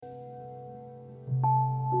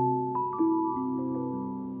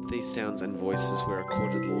These sounds and voices were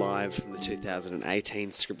recorded live from the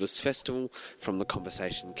 2018 Scribblers Festival from the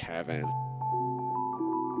Conversation Caravan.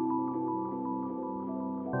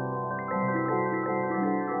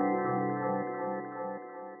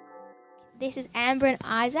 This is Amber and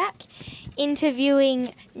Isaac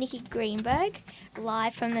interviewing Nikki Greenberg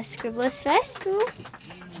live from the Scribblers Festival.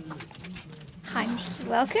 Hi Nikki,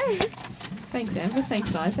 welcome. Thanks Amber,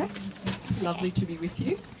 thanks Isaac. It's lovely to be with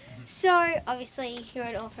you. So obviously you're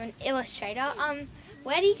an author and illustrator.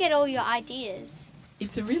 Where do you get all your ideas?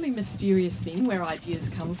 It's a really mysterious thing where ideas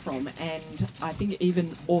come from, and I think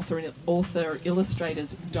even author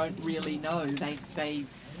illustrators don't really know. They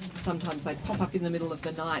sometimes they pop up in the middle of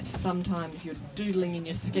the night. Sometimes you're doodling in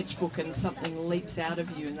your sketchbook and something leaps out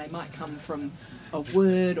of you, and they might come from a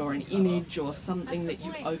word or an image or something that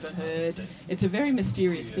you've overheard. It's a very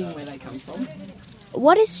mysterious thing where they come from.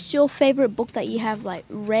 What is your favourite book that you have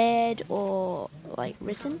read or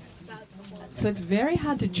written? So it's very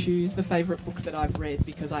hard to choose the favourite book that I've read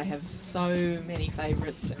because I have so many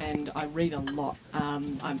favourites and I read a lot.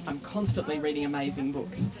 I'm constantly reading amazing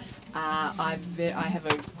books. I have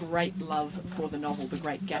a great love for the novel The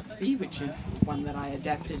Great Gatsby, which is one that I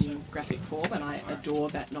adapted in graphic form, and I adore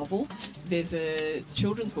that novel. There's a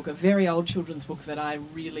children's book, a very old children's book that I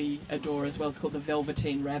really adore as well. It's called The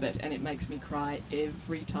Velveteen Rabbit, and it makes me cry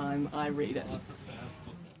every time I read it.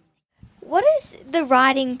 What is the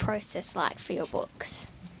writing process like for your books?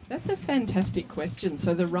 That's a fantastic question.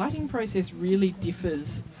 So the writing process really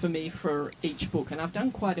differs for me for each book, and I've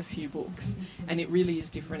done quite a few books, and it really is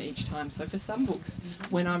different each time. So for some books,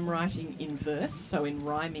 when I'm writing in verse, so in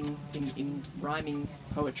rhyming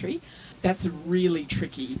poetry, that's really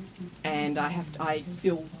tricky, and I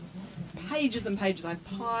fill pages and pages. I have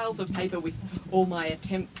piles of paper with all my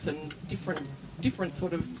attempts and different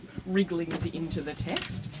sort of wrigglings into the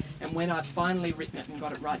text, and when I've finally written it and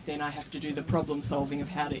got it right, then I have to do the problem solving of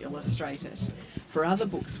how to illustrate it. For other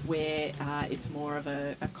books where it's more of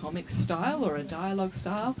a comic style or a dialogue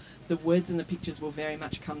style, the words and the pictures will very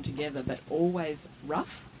much come together, but always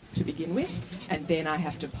rough to begin with, and then I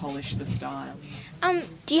have to polish the style.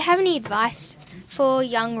 Do you have any advice for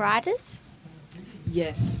young writers?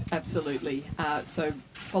 Yes, absolutely. So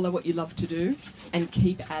follow what you love to do and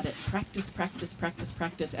keep at it. Practice, practice, practice,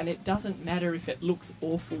 practice. And it doesn't matter if it looks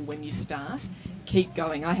awful when you start. Keep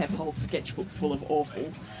going. I have whole sketchbooks full of awful,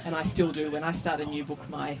 and I still do. When I start a new book,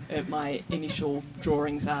 my initial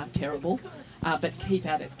drawings are terrible. But keep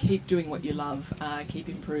at it. Keep doing what you love. Keep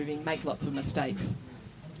improving. Make lots of mistakes.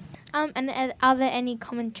 And are there any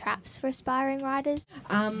common traps for aspiring writers?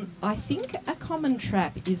 I think a common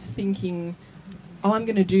trap is thinking, I'm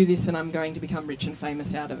going to do this and I'm going to become rich and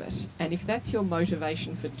famous out of it. And if that's your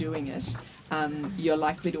motivation for doing it, you're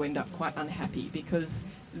likely to end up quite unhappy because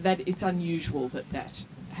it's unusual that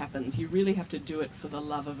happens. You really have to do it for the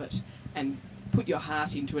love of it and put your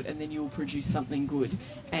heart into it, and then you'll produce something good.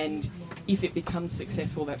 And if it becomes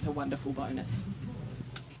successful, that's a wonderful bonus.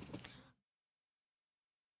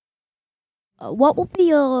 What would be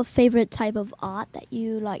your favourite type of art that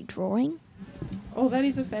you like drawing? Oh, that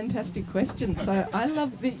is a fantastic question. So I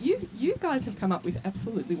love that you guys have come up with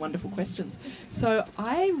absolutely wonderful questions. So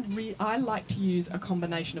I like to use a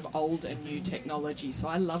combination of old and new technology. So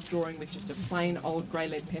I love drawing with just a plain old grey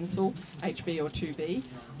lead pencil, HB or 2B.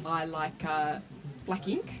 I like black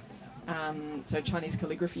ink, so Chinese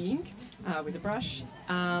calligraphy ink with a brush.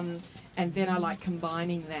 And then I like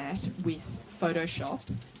combining that with Photoshop.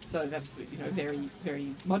 So that's very,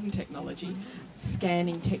 very modern technology.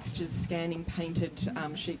 Scanning textures, scanning painted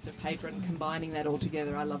sheets of paper and combining that all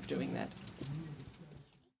together. I love doing that.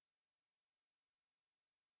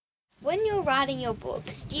 When you're writing your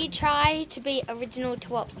books, do you try to be original to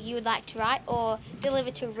what you would like to write or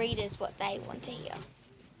deliver to readers what they want to hear?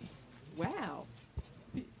 Wow.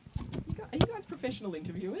 Are you guys professional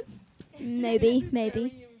interviewers? Maybe.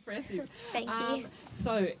 Very impressive. Thank you.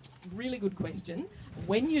 So, really good question.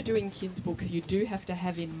 When you're doing kids' books, you do have to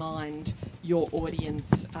have in mind your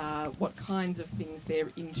audience, what kinds of things they're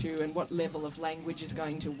into and what level of language is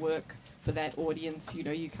going to work for that audience.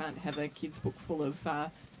 You can't have a kids' book full of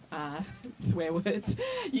swear words.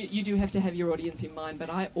 You do have to have your audience in mind, but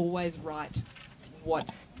I always write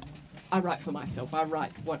for myself. I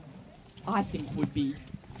write what I think would be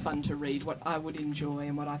fun to read, what I would enjoy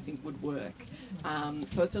and what I think would work.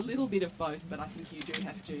 So it's a little bit of both, but I think you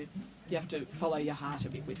have to follow your heart a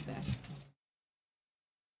bit with that.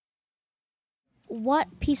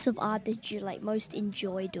 What piece of art did you most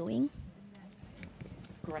enjoy doing?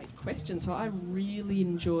 Great question. So I really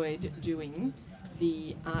enjoyed doing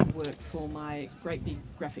the artwork for my great big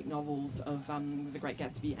graphic novels of The Great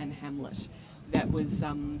Gatsby and Hamlet. that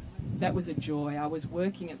was a joy. I was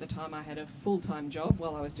working at the time. I had a full-time job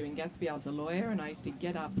while I was doing Gatsby. I was a lawyer, and I used to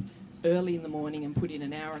get up early in the morning and put in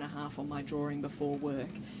an hour and a half on my drawing before work.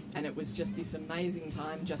 And it was just this amazing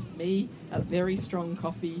time, just me, a very strong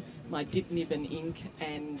coffee, my dip nib and ink,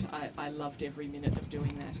 and I loved every minute of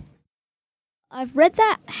doing that. I've read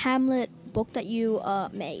that Hamlet book that you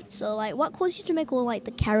made. So, like, what caused you to make all, like,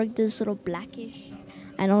 the characters sort of blackish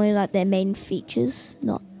and only, like, their main features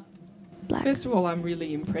not black? First of all, I'm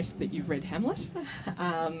really impressed that you've read Hamlet.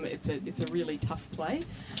 It's a really tough play.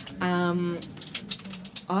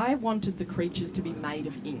 I wanted the creatures to be made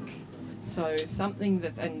of ink. So something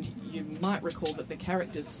that's, and you might recall that the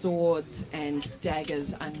characters' swords and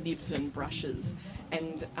daggers are nibs and brushes.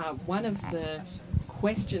 And one of the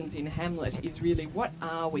questions in Hamlet is really, what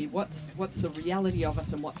are we? What's the reality of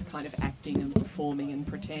us, and what's kind of acting and performing and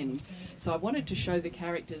pretend? So I wanted to show the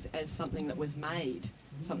characters as something that was made,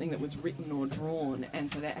 something that was written or drawn, and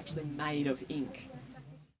so they're actually made of ink.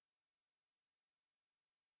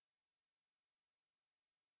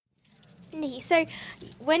 Nikki, so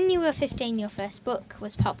when you were 15, your first book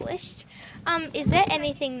was published. Is there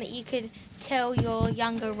anything that you could tell your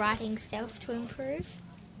younger writing self to improve?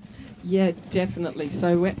 Yeah, definitely.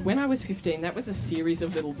 So when I was 15, that was a series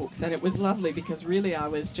of little books, and it was lovely because really I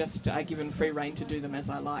was just given free rein to do them as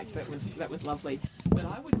I liked. That was lovely. But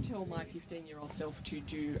I would tell my 15-year-old self to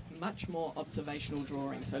do much more observational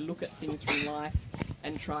drawing. So look at things from life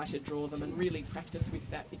and try to draw them and really practice with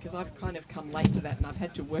that, because I've kind of come late to that and I've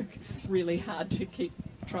had to work really hard to keep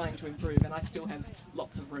trying to improve, and I still have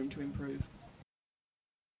lots of room to improve.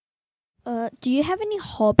 Do you have any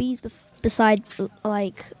hobbies besides,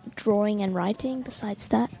 like, drawing and writing, besides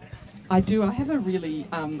that? I do. I have a really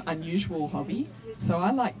unusual hobby. So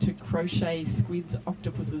I like to crochet squids,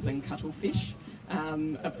 octopuses and cuttlefish,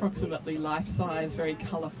 approximately life-size, very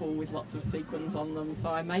colourful with lots of sequins on them.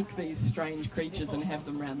 So I make these strange creatures and have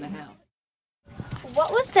them around the house.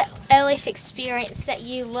 What was the earliest experience that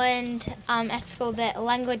you learned at school that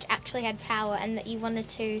language actually had power and that you wanted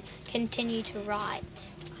to continue to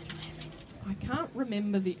write? I can't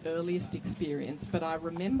remember the earliest experience, but I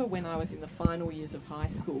remember when I was in the final years of high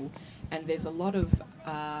school, and there's a lot of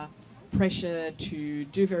pressure to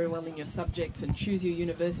do very well in your subjects and choose your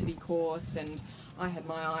university course, and I had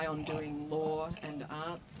my eye on doing law and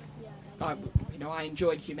arts. I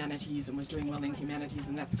enjoyed humanities and was doing well in humanities,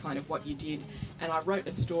 and that's kind of what you did. And I wrote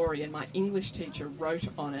a story, and my English teacher wrote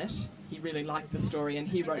on it. He really liked the story, and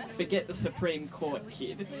he wrote, "Forget the Supreme Court,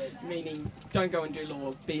 kid," meaning don't go and do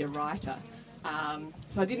law, be a writer.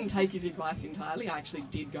 So I didn't take his advice entirely. I actually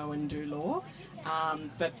did go and do law,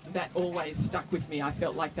 but that always stuck with me. I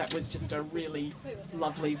felt like that was just a really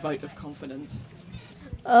lovely vote of confidence.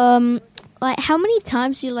 Like, how many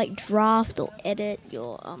times do you, like, draft or edit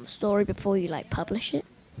your story before you, like, publish it?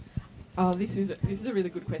 Oh, this is a really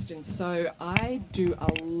good question. So I do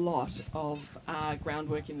a lot of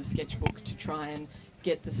groundwork in the sketchbook to try and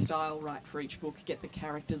get the style right for each book, get the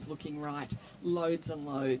characters looking right, loads and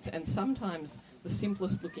loads. And sometimes the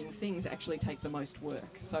simplest looking things actually take the most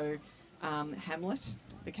work. So Hamlet,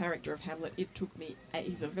 the character of Hamlet, it took me,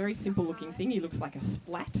 he's a very simple looking thing. He looks like a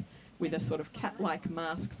splat with a sort of cat-like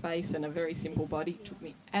mask face and a very simple body. It took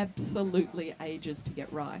me absolutely ages to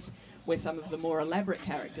get right, where some of the more elaborate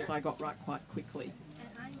characters I got right quite quickly.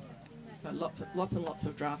 So lots and lots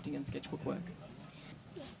of drafting and sketchbook work.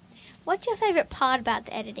 What's your favourite part about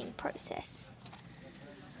the editing process?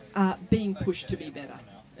 Being pushed to be better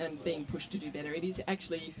and being pushed to do better. It is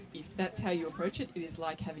actually, if that's how you approach it, it is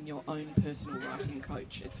like having your own personal writing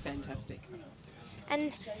coach. It's fantastic.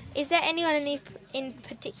 And is there anyone in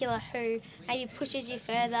particular who maybe pushes you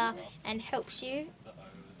further and helps you?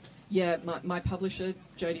 Yeah, my publisher,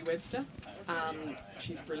 Jodie Webster,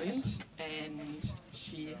 she's brilliant, and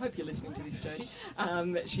hope you're listening to this,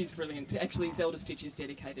 Jodie. She's brilliant. Actually, Zelda Stitch is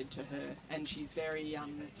dedicated to her, and she's very,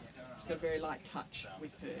 she's got a very light touch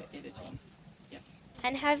with her editing. Yeah.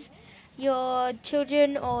 And have your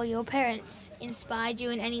children or your parents inspired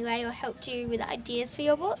you in any way or helped you with ideas for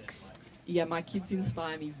your books? Yeah, my kids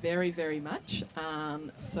inspire me very, very much.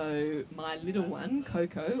 So my little one,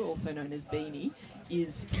 Coco, also known as Beanie,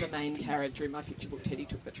 is the main character in my picture book, Teddy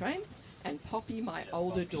Took the Train. And Poppy, my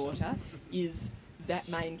older daughter, is that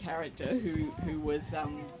main character who was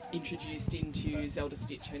introduced into Zelda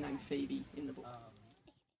Stitch. Her name's Phoebe in the book.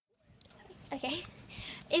 Okay.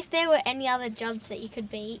 If there were any other jobs that you could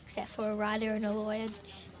be except for a writer and a lawyer,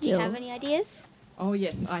 do you have any ideas? Oh,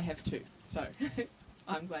 yes, I have two. So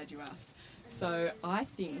I'm glad you asked. So I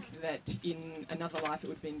think that in another life it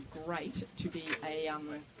would have been great to be a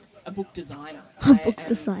a book designer. A book I am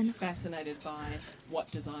designer. fascinated by what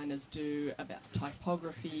designers do about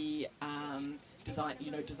typography,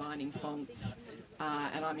 designing fonts,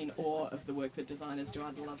 and I'm in awe of the work that designers do.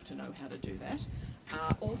 I'd love to know how to do that.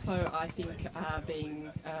 Also, I think being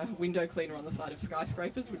a window cleaner on the side of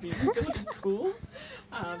skyscrapers would be really cool.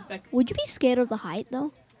 Would you be scared of the height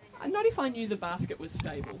though? Not if I knew the basket was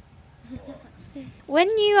stable. When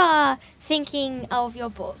you are thinking of your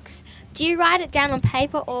books, do you write it down on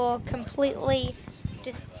paper or completely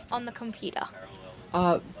just on the computer?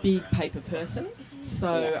 Big paper person.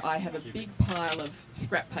 So I have a big pile of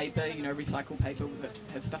scrap paper, recycled paper that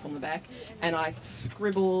has stuff on the back, and I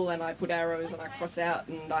scribble and I put arrows and I cross out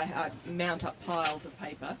and I mount up piles of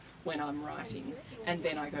paper when I'm writing, and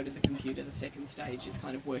then I go to the computer. The second stage is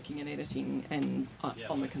kind of working and editing and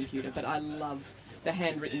on the computer, but I love the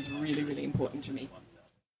handwritten's really, really important to me.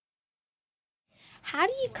 How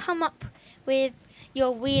do you come up with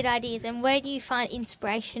your weird ideas, and where do you find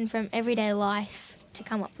inspiration from everyday life to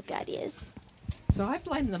come up with the ideas? So I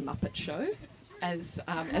blame the Muppet Show. As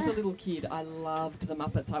a little kid, I loved the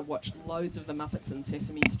Muppets. I watched loads of the Muppets and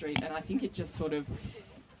Sesame Street, and I think it just sort of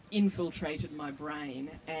infiltrated my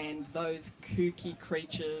brain. And those kooky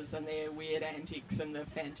creatures and their weird antics and the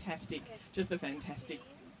fantastic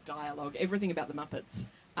dialogue, everything about the Muppets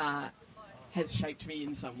has shaped me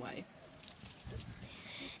in some way.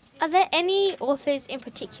 Are there any authors in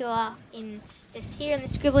particular in just here in the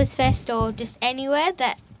Scribblers Fest or just anywhere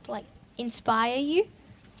that inspire you?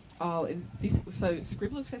 So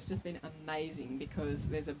Scribblers Fest has been amazing because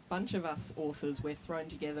there's a bunch of us authors. We're thrown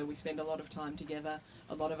together. We spend a lot of time together.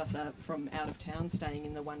 A lot of us are from out of town, staying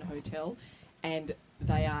in the one hotel, and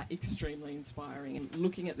they are extremely inspiring. And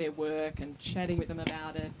looking at their work and chatting with them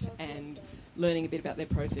about it and learning a bit about their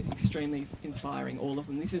process, extremely inspiring, all of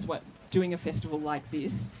them. This is what doing a festival like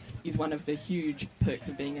this is one of the huge perks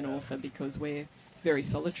of being an author, because we're very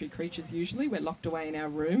solitary creatures usually. We're locked away in our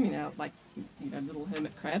room, in our little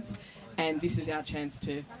hermit crabs, and this is our chance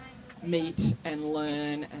to meet and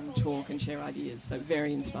learn and talk and share ideas. So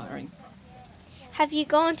very inspiring. Have you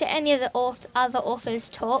gone to any of the other authors'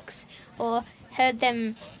 talks or heard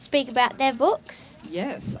them speak about their books?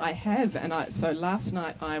 Yes, I have. And so last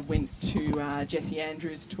night I went to Jesse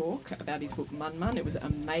Andrews' talk about his book Mun Mun. It was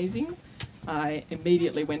amazing. I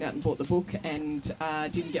immediately went out and bought the book and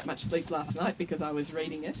didn't get much sleep last night because I was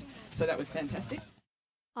reading it. So that was fantastic.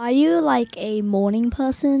 Are you like a morning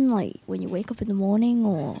person, like when you wake up in the morning,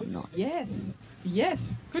 or not? Yes.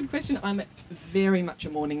 Good question. I'm very much a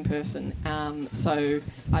morning person. So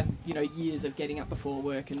I've years of getting up before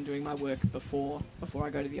work and doing my work before I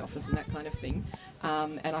go to the office and that kind of thing.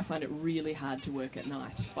 And I find it really hard to work at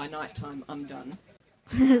night. By night time, I'm done.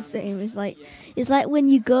 Same. It's like when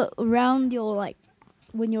you go around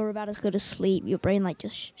when you're about to go to sleep, your brain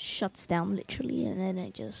just shuts down literally, and then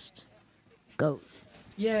it just goes.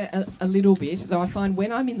 Yeah, a little bit. Though I find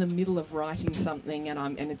when I'm in the middle of writing something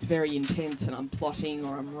and it's very intense and I'm plotting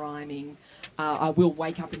or I'm rhyming, I will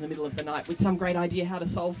wake up in the middle of the night with some great idea how to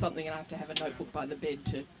solve something, and I have to have a notebook by the bed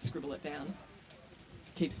to scribble it down.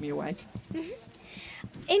 Keeps me awake.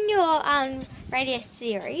 In your radio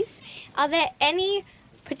series, are there any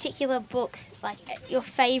particular books, your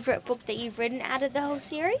favourite book that you've written out of the whole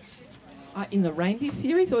series? In the reindeer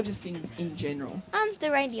series or just in general?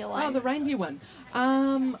 The reindeer one. Oh, the reindeer one.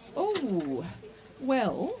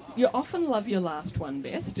 Well, you often love your last one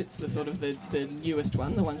best. It's the sort of the newest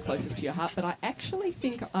one, the one closest to your heart. But I actually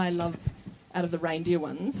think I love, out of the reindeer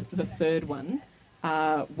ones, the third one,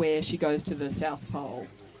 where she goes to the South Pole.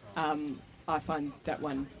 I find that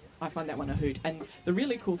one a hoot. And the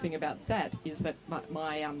really cool thing about that is that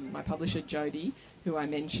my publisher Jodie, who I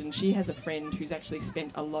mentioned, she has a friend who's actually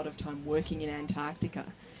spent a lot of time working in Antarctica.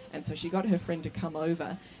 And so she got her friend to come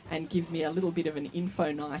over and give me a little bit of an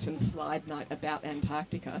info night and slide night about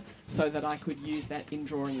Antarctica so that I could use that in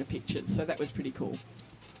drawing the pictures. So that was pretty cool.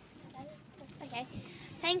 Okay.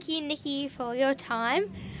 Thank you, Nikki, for your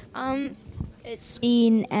time. It's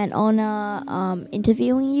been an honour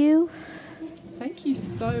interviewing you. Thank you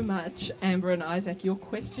so much, Amber and Isaac. Your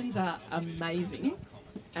questions are amazing,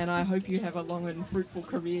 and I hope you have a long and fruitful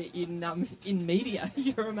career in media.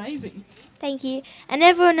 You're amazing. Thank you. And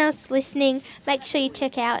everyone else listening, make sure you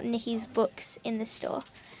check out Nikki's books in the store.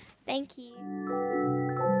 Thank you.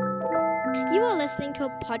 You are listening to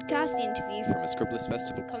a podcast interview From a Scribblers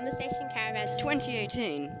Festival. Conversation Caravan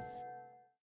 2018.